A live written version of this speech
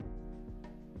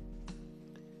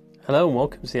Hello and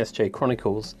welcome to the SJ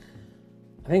Chronicles.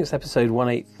 I think it's episode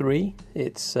 183.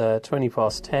 It's 20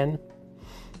 past 10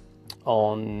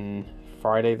 on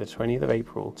Friday the 20th of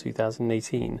April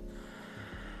 2018.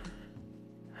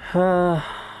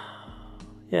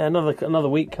 Another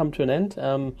week come to an end.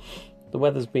 The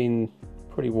weather's been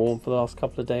pretty warm for the last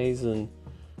couple of days, and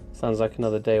sounds like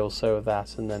another day or so of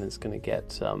that, and then it's going to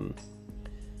get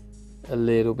a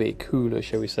little bit cooler,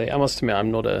 shall we say. I must admit,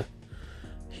 I'm not a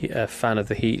fan of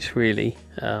the heat, really,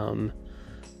 so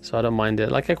I don't mind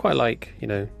it. I quite like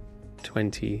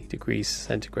 20 degrees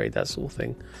centigrade, that sort of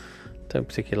thing. Don't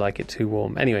particularly like it too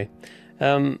warm. Anyway,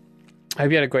 I hope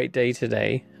you had a great day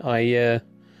today. I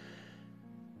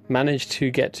managed to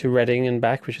get to Reading and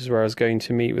back, which is where I was going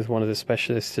to meet with one of the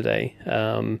specialists today.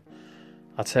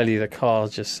 I'll tell you, the car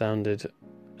just sounded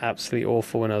absolutely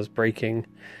awful when I was braking,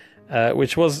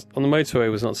 which was on the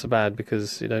motorway was not so bad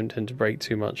because you don't tend to brake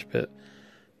too much, but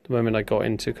the moment I got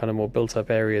into kind of more built-up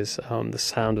areas, the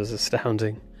sound was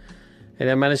astounding. And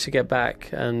I managed to get back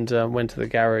and went to the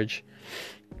garage.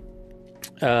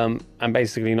 And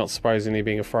basically, not surprisingly,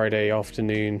 being a Friday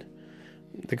afternoon,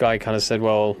 the guy kind of said,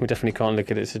 well, we definitely can't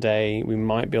look at it today. We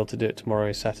might be able to do it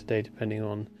tomorrow, Saturday, depending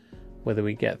on whether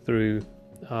we get through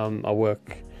our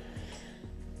work.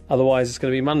 Otherwise, it's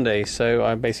going to be Monday. So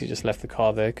I basically just left the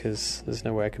car there because there's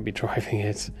no way I could be driving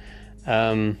it.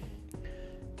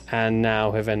 And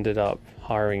now have ended up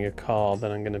hiring a car that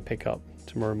I'm going to pick up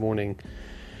tomorrow morning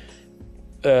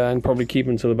and probably keep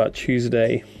until about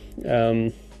Tuesday,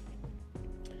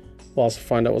 whilst I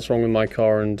find out what's wrong with my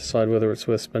car and decide whether it's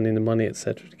worth spending the money,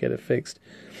 etc., to get it fixed.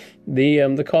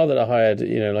 The car that I hired,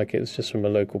 it was just from a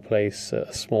local place,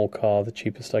 a small car, the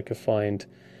cheapest I could find.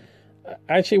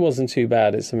 Actually, it wasn't too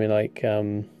bad. It's something like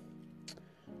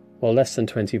less than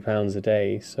 £20 a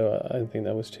day, so I don't think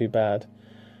that was too bad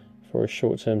for a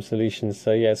short-term solution.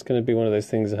 So yeah, it's going to be one of those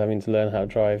things of having to learn how to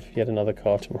drive yet another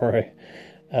car tomorrow,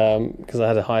 because I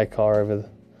had a hire car was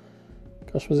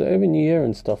it over New Year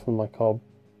and stuff when my car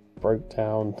broke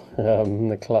down,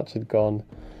 and the clutch had gone.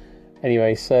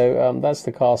 Anyway, so that's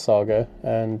the car saga,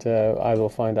 and I will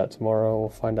find out tomorrow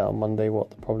or find out on Monday what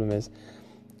the problem is.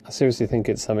 I seriously think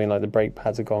it's something like the brake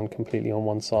pads are gone completely on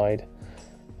one side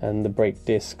and the brake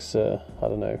discs are,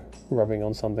 rubbing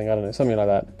on something, something like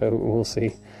that, but we'll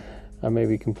see. I may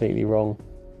be completely wrong.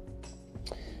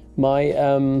 My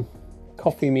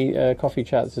coffee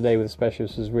chat today with the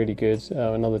specialist was really good.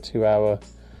 Another 2 hour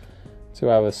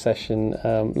session.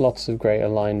 Lots of great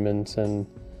alignment and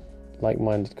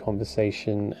like-minded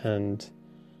conversation. And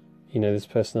this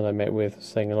person that I met with was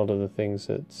saying a lot of the things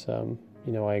that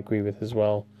I agree with as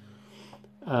well.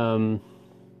 And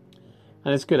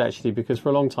it's good actually, because for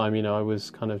a long time, I was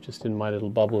kind of just in my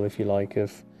little bubble, if you like,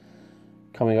 of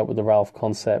coming up with the Ralph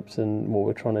concept and what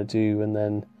we're trying to do, and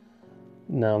then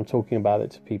now I'm talking about it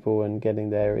to people and getting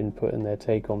their input and their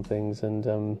take on things, and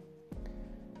and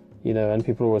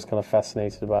people are always kind of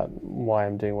fascinated about why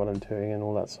I'm doing what I'm doing and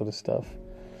all that sort of stuff.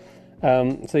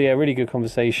 So yeah, really good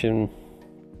conversation.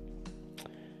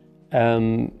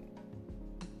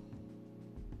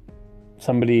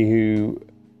 Somebody who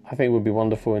I think would be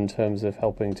wonderful in terms of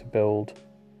helping to build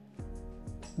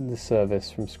the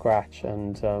service from scratch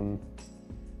and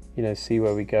see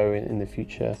where we go in the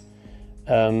future.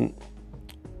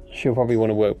 She'll probably want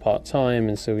to work part-time,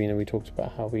 and so we talked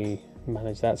about how we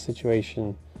manage that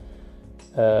situation.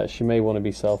 She may want to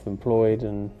be self-employed,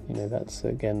 and that's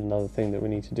again another thing that we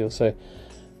need to do. So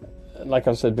like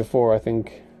I've said before, I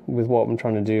think with what I'm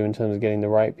trying to do in terms of getting the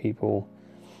right people,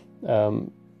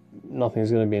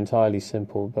 nothing's going to be entirely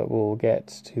simple, but we'll get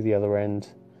to the other end.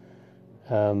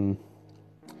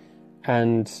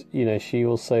 And she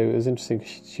also, it was interesting,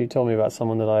 she told me about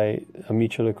someone that a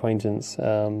mutual acquaintance,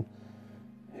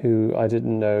 who I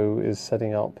didn't know is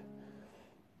setting up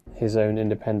his own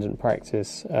independent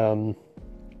practice, and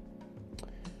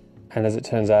as it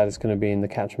turns out, it's going to be in the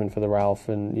catchment for the Ralph.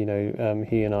 And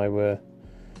he and I were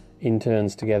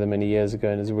interns together many years ago,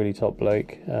 and is a really top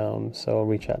bloke. So I'll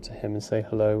reach out to him and say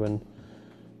hello and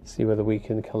see whether we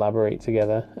can collaborate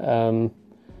together.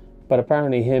 But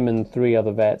apparently him and 3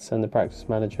 other vets and the practice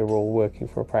manager were all working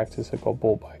for a practice that got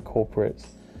bought by a corporate,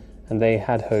 and they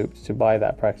had hoped to buy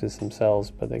that practice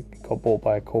themselves, but they got bought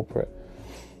by a corporate,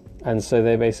 and so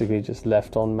they basically just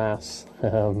left en masse,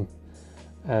 and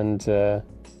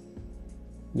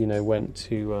went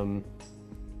to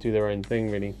do their own thing,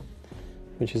 really,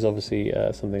 which is obviously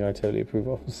something I totally approve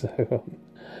of. So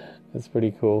that's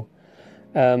pretty cool.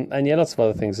 And yeah, lots of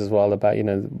other things as well about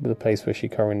the place where she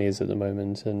currently is at the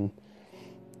moment and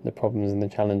the problems and the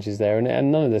challenges there.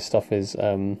 And none of this stuff is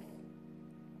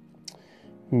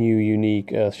new,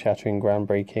 unique, earth-shattering,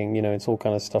 groundbreaking. You know, it's all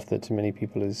kind of stuff that to many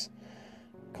people is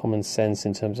common sense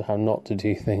in terms of how not to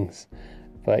do things,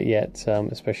 but yet,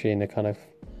 especially in a kind of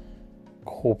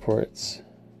corporate,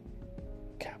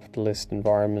 capitalist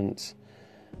environment,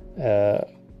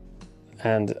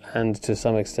 and to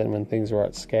some extent when things are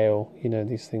at scale, you know,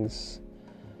 these things,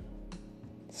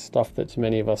 stuff that to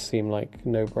many of us seem like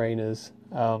no-brainers,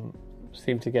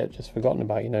 seem to get just forgotten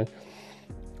about, you know.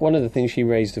 One of the things she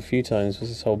raised a few times was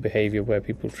this whole behaviour where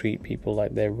people treat people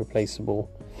like they're replaceable,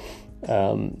 you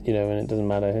know, and it doesn't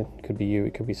matter, it could be you,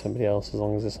 it could be somebody else, as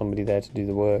long as there's somebody there to do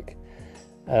the work,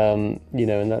 you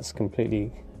know, and that's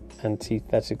completely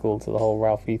antithetical to the whole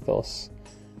Ralph ethos,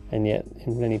 and yet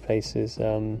in many places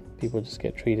people just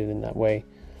get treated in that way.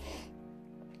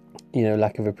 You know,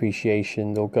 lack of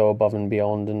appreciation, they'll go above and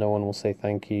beyond and no one will say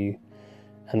thank you,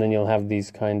 and then you'll have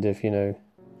these kind of, you know,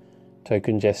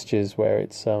 token gestures where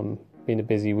it's been a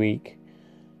busy week,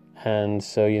 and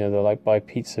so, you know, they'll like buy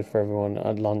pizza for everyone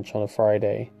at lunch on a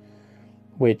Friday,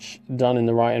 which done in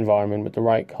the right environment with the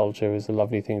right culture is a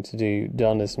lovely thing to do.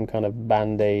 Done as some kind of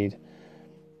band-aid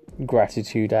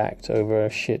gratitude act over a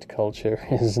shit culture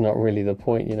is not really the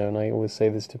point, you know. And I always say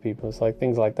this to people, it's like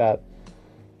things like that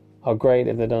are great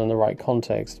if they're done in the right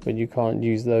context, but you can't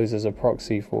use those as a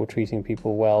proxy for treating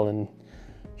people well and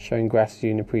showing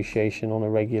gratitude and appreciation on a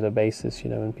regular basis, you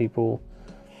know. And people,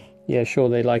 yeah, sure,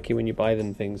 they like you when you buy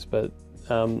them things, but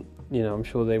you know, I'm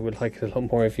sure they would like it a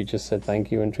lot more if you just said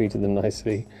thank you and treated them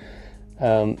nicely,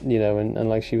 you know. And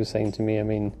like she was saying to me, I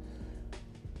mean,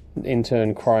 in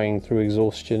turn, crying through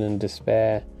exhaustion and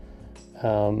despair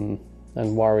and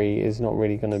worry is not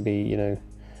really going to be, you know,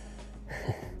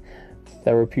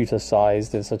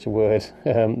 therapeuticized, if such a word,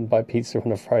 by pizza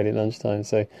on a Friday lunchtime.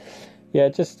 So yeah,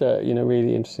 just you know,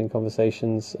 really interesting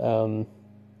conversations. I've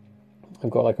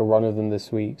got like a run of them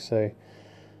this week, so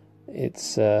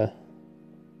it's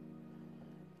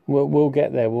we'll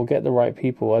get there. We'll get the right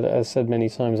people. As I said many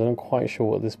times, I'm not quite sure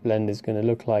what this blend is going to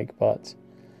look like, but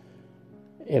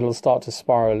it'll start to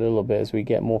spiral a little bit as we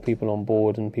get more people on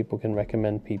board and people can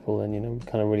recommend people, and, you know,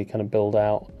 kind of really kind of build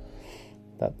out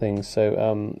that thing. So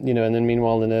you know, and then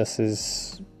meanwhile the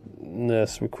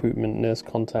nurse recruitment, nurse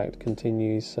contact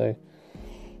continues. So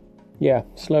yeah,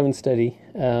 slow and steady,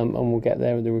 and we'll get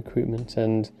there with the recruitment.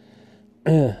 And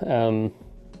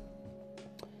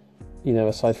you know,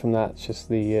 aside from that, it's just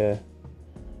the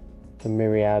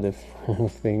myriad of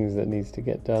things that needs to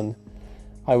get done.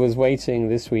 I was waiting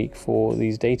this week for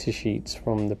these data sheets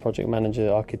from the project manager,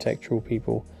 architectural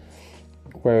people,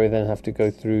 where we then have to go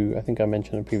through, I think I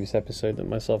mentioned in a previous episode that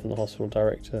myself and the hospital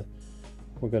director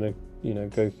were going to, you know,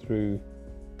 go through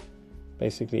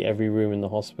basically every room in the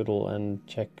hospital and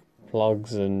check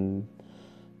plugs and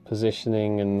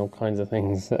positioning and all kinds of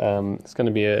things. It's going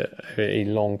to be a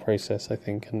long process, I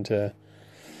think, and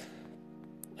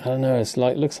I don't know, it's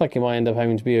like, looks like it might end up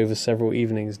having to be over several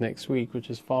evenings next week, which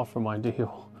is far from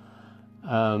ideal.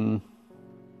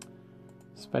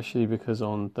 Especially because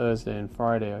on Thursday and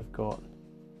Friday I've got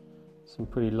some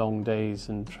pretty long days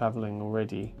and travelling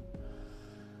already.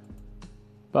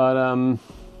 But the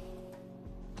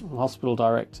hospital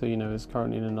director, you know, is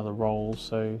currently in another role,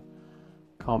 so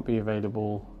can't be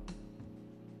available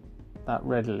that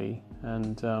readily.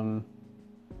 And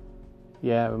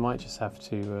yeah, we might just have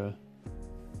to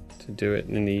do it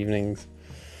in the evenings.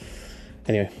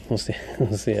 Anyway, we'll see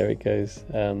how it goes.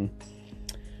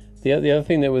 The other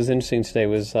thing that was interesting today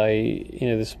was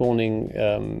this morning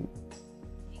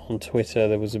on Twitter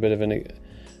there was a bit of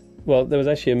there was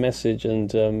actually a message,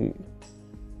 and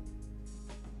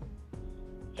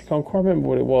I can't quite remember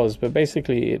what it was, but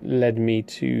basically it led me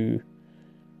to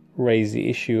raise the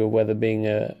issue of whether being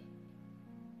a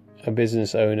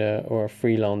business owner or a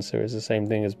freelancer is the same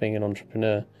thing as being an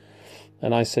entrepreneur.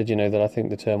 And I said, you know, that I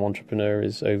think the term entrepreneur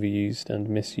is overused and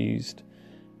misused,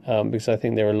 because I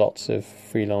think there are lots of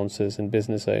freelancers and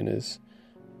business owners,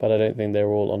 but I don't think they're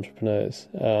all entrepreneurs.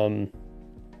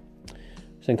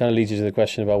 So it kind of leads you to the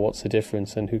question about what's the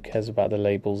difference and who cares about the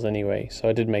labels anyway. So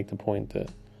I did make the point that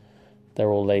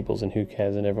they're all labels and who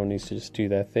cares, and everyone needs to just do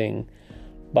their thing.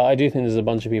 But I do think there's a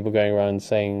bunch of people going around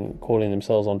calling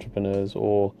themselves entrepreneurs,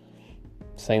 or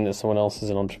saying that someone else is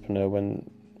an entrepreneur, when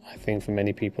I think for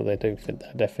many people they don't fit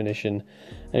that definition.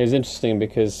 And it was interesting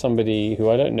because somebody who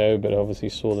I don't know, but obviously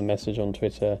saw the message on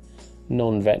Twitter,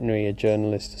 non-veterinary, a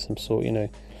journalist of some sort, you know,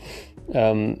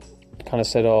 kind of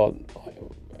said,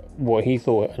 what he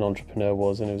thought an entrepreneur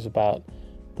was, and it was about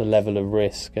the level of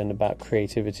risk and about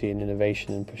creativity and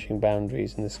innovation and pushing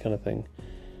boundaries and this kind of thing.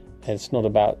 And it's not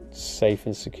about safe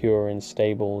and secure and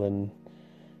stable and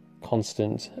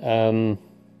constant.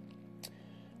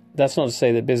 that's not to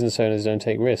say that business owners don't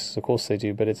take risks. Of course they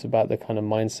do, but it's about the kind of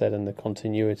mindset and the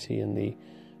continuity and the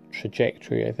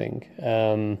trajectory, I think.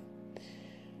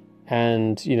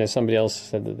 And, you know, somebody else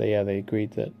said that they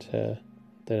agreed that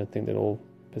they don't think that all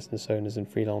business owners and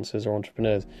freelancers are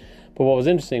entrepreneurs. But what was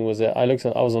interesting was that I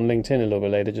was on LinkedIn a little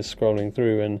bit later, just scrolling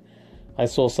through, and I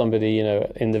saw somebody, you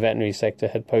know, in the veterinary sector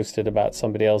had posted about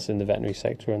somebody else in the veterinary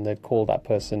sector, and they'd called that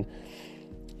person,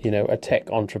 you know, a tech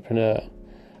entrepreneur.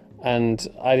 And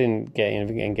I didn't get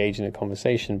engaged in a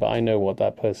conversation, but I know what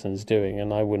that person's doing,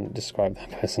 and I wouldn't describe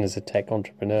that person as a tech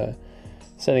entrepreneur.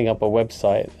 Setting up a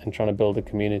website and trying to build a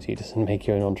community doesn't make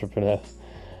you an entrepreneur.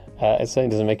 It certainly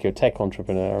doesn't make you a tech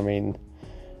entrepreneur. I mean,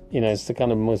 you know, it's the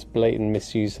kind of most blatant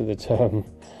misuse of the term,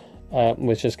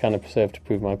 which just kind of served to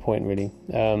prove my point, really.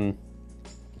 And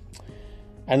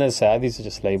as I say, these are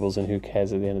just labels, and who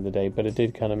cares at the end of the day? But it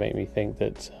did kind of make me think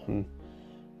that,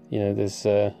 you know, there's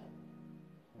a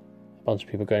bunch of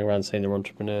people going around saying they're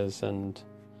entrepreneurs, and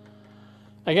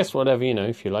I guess whatever, you know,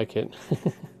 if you like it,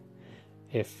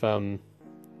 if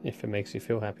it makes you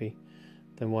feel happy,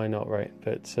 then why not, right?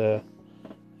 But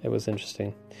it was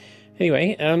interesting.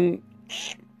 Anyway,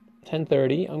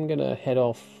 10:30. I'm gonna head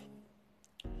off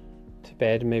to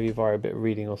bed, maybe via a bit of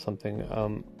reading or something. A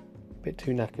bit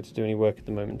too knackered to do any work at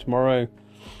the moment. Tomorrow,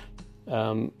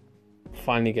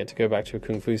 finally get to go back to a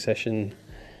kung fu session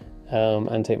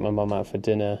and take my mum out for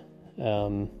dinner.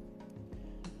 I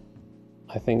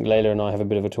think Layla and I have a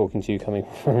bit of a talking to coming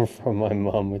from my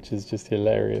mum, which is just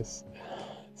hilarious.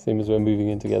 Same as we're moving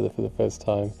in together for the first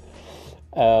time.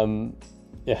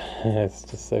 Yeah, it's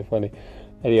just so funny.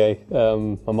 Anyway,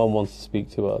 my mum wants to speak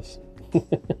to us.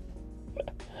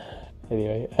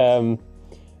 Anyway,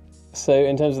 so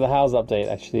in terms of the house update,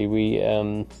 actually, we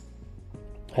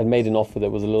had made an offer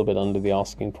that was a little bit under the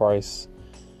asking price,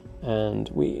 and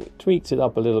we tweaked it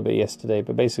up a little bit yesterday,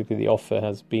 but basically the offer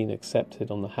has been accepted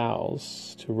on the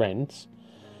house to rent.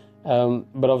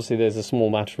 But obviously there's a small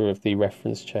matter of the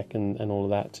reference check and all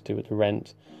of that to do with the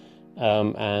rent.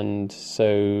 And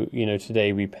so, you know,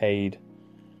 today we paid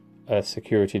a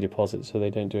security deposit so they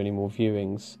don't do any more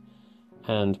viewings,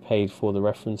 and paid for the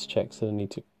reference checks that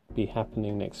need to be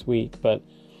happening next week. But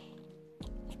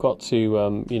I've got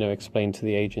to, you know, explain to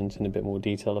the agent in a bit more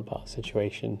detail about the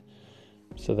situation,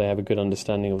 so they have a good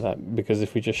understanding of that, because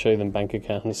if we just show them bank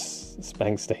accounts,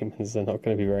 bank statements, they're not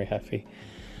going to be very happy.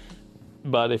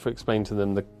 But if we explain to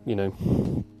them you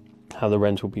know, how the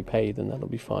rent will be paid, then that'll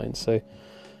be fine. So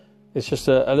it's just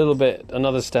a little bit,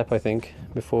 another step, I think,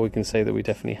 before we can say that we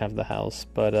definitely have the house.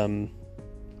 But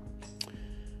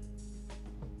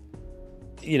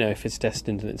you know, if it's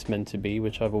destined and it's meant to be,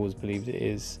 which I've always believed it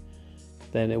is,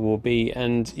 then it will be.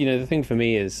 And, you know, the thing for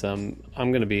me is I'm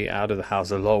going to be out of the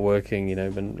house a lot working, you know,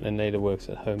 and Layla works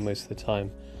at home most of the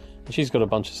time. And she's got a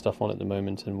bunch of stuff on at the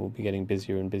moment, and we'll be getting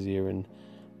busier and busier and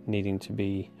needing to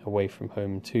be away from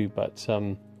home too. But,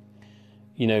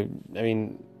 you know, I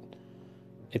mean,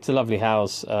 it's a lovely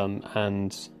house,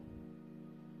 and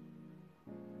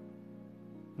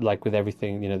like with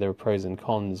everything, you know, there are pros and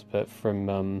cons, but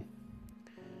from,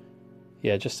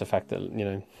 yeah, just the fact that, you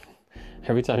know,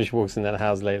 every time she walks in that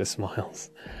house, Layla smiles.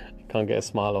 I can't get a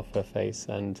smile off her face,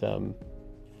 and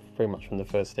pretty much from the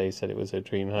first day said it was her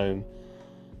dream home.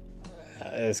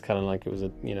 It's kind of like it was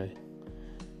a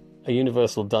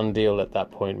universal done deal at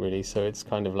that point, really. So it's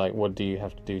kind of like, what do you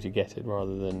have to do to get it,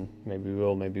 rather than maybe we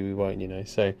will, maybe we won't, you know.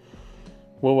 So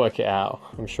we'll work it out.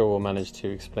 I'm sure we'll manage to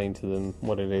explain to them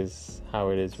what it is, how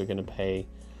it is we're going to pay,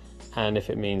 and if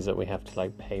it means that we have to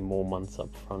like pay more months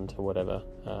up front or whatever,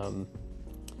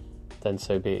 then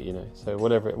so be it, you know. So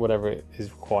whatever it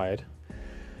is required,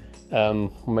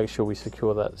 we'll make sure we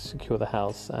secure the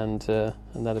house, and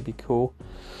that'll be cool.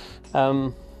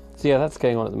 So yeah, that's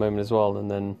going on at the moment as well.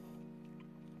 And then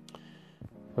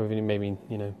maybe,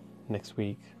 you know, next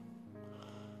week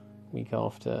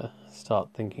after, start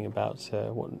thinking about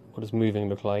what does moving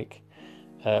look like,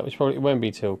 which probably won't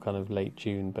be till kind of late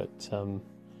June, but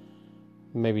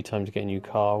maybe time to get a new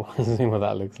car, see what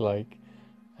that looks like.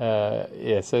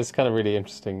 Yeah, so it's kind of really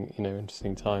interesting, you know,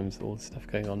 interesting times, all this stuff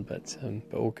going on, but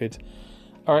all good.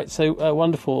 All right, so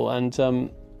wonderful, and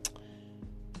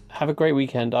have a great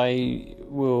weekend. I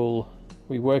will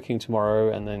be working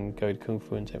tomorrow and then go to Kung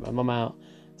Fu and take my mum out.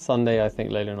 Sunday, I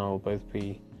think Layla and I will both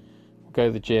go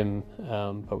to the gym,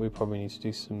 but we probably need to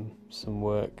do some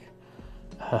work.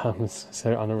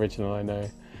 So unoriginal, I know,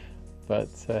 but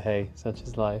hey, such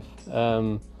is life.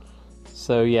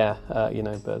 So yeah, you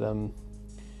know, but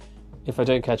if I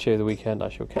don't catch you over the weekend, I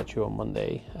shall catch you on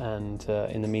Monday. And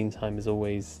in the meantime, as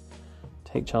always,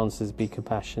 take chances, be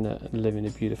compassionate, and live in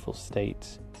a beautiful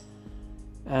state.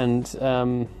 And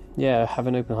yeah, have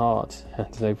an open heart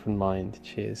and an open mind.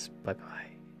 Cheers. Bye bye.